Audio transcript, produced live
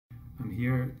I'm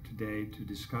here today to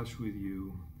discuss with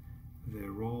you the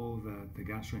role that the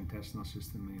gastrointestinal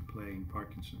system may play in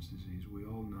Parkinson's disease. We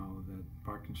all know that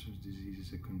Parkinson's disease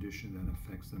is a condition that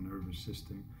affects the nervous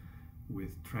system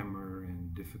with tremor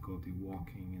and difficulty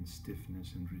walking and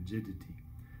stiffness and rigidity.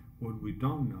 What we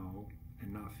don't know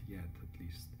enough yet, at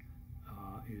least,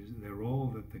 is the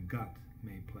role that the gut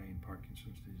may play in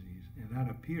Parkinson's disease. And that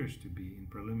appears to be, in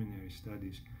preliminary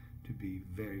studies, to be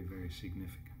very, very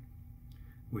significant.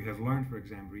 We have learned, for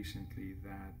example, recently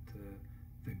that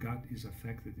the gut is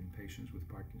affected in patients with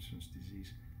Parkinson's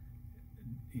disease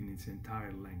in its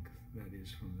entire length. That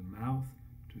is, from the mouth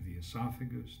to the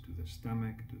esophagus, to the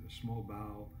stomach, to the small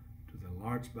bowel, to the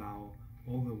large bowel,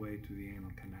 all the way to the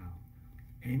anal canal.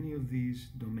 Any of these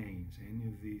domains, any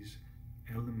of these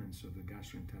elements of the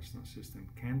gastrointestinal system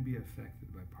can be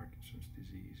affected by Parkinson's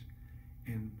disease.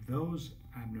 And those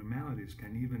abnormalities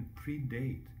can even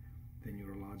predate the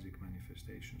neurologic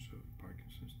manifestations of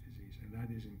Parkinson's disease, and that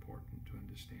is important to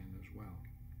understand as well.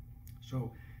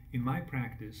 So in my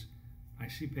practice, I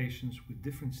see patients with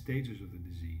different stages of the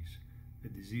disease. The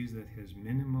disease that has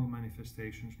minimal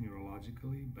manifestations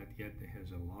neurologically, but yet it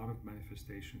has a lot of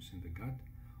manifestations in the gut,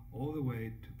 all the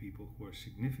way to people who are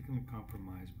significantly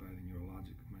compromised by the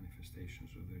neurologic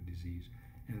manifestations of their disease,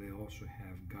 and they also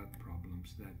have gut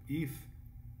problems that, if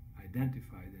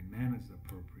identified and managed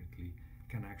appropriately,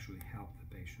 can actually help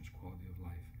the patient's quality of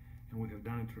life. And we have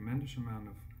done a tremendous amount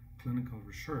of clinical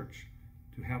research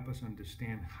to help us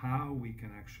understand how we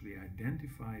can actually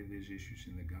identify these issues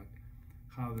in the gut,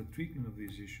 how the treatment of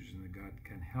these issues in the gut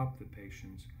can help the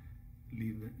patients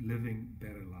living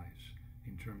better lives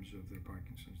in terms of their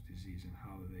Parkinson's disease and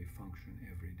how they function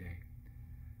every day.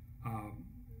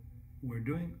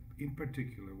 In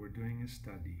particular, we're doing a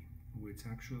study which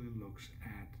actually looks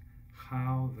at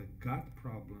how the gut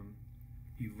problem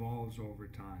evolves over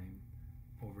time,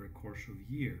 over a course of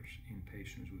years in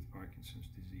patients with Parkinson's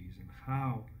disease, and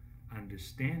how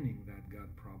understanding that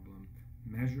gut problem,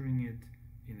 measuring it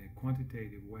in a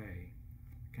quantitative way,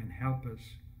 can help us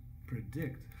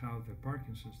predict how the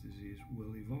Parkinson's disease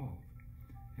will evolve.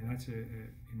 And that's,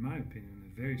 in my opinion,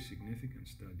 a very significant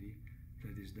study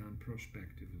that is done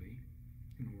prospectively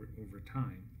over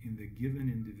time in the given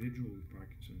individual with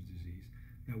Parkinson's disease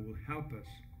that will help us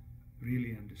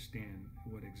really understand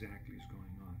what exactly is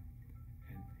going on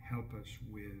and help us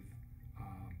with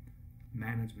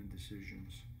management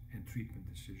decisions and treatment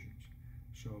decisions.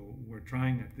 So we're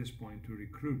trying at this point to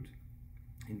recruit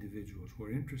individuals who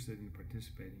are interested in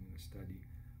participating in the study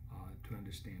to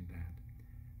understand that.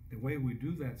 The way we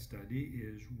do that study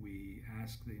is we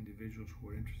ask the individuals who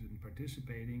are interested in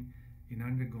participating in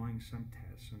undergoing some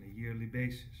tests on a yearly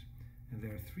basis. And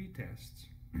there are 3 tests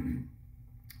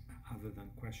other than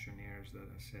questionnaires that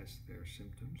assess their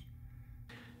symptoms.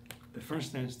 The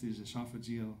first test is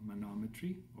esophageal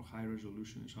manometry, or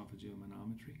high-resolution esophageal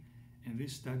manometry, and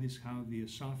this studies how the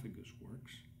esophagus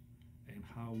works and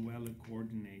how well it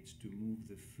coordinates to move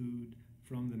the food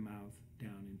from the mouth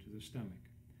down into the stomach.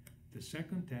 The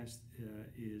second test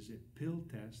is a pill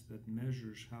test that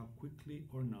measures how quickly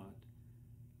or not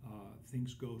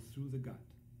things go through the gut,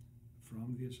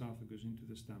 from the esophagus into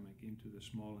the stomach, into the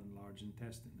small and large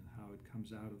intestine, and how it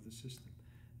comes out of the system.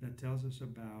 That tells us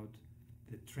about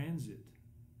the transit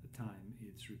time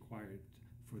it's required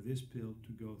for this pill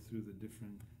to go through the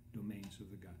different domains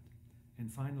of the gut. And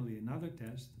finally, another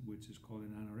test, which is called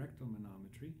an anorectal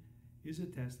manometry, is a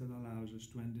test that allows us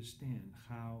to understand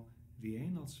how the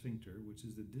anal sphincter, which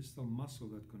is the distal muscle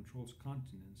that controls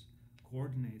continence,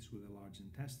 coordinates with the large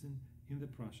intestine in the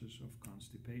process of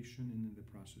constipation and in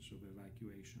the process of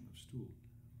evacuation of stool.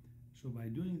 So by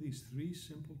doing these 3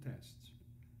 simple tests,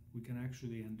 we can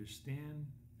actually understand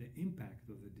the impact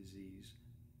of the disease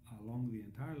along the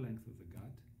entire length of the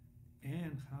gut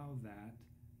and how that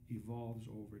evolves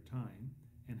over time,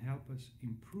 and help us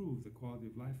improve the quality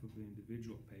of life of the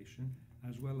individual patient,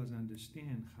 as well as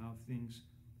understand how things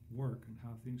work and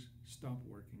how things stop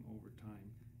working over time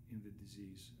in the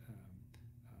disease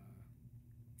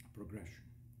progression.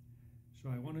 So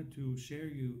I wanted to share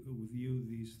with you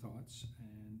these thoughts,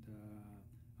 and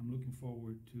I'm looking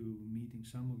forward to meeting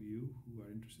some of you who are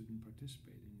interested in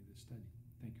participating in this study.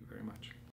 Thank you very much.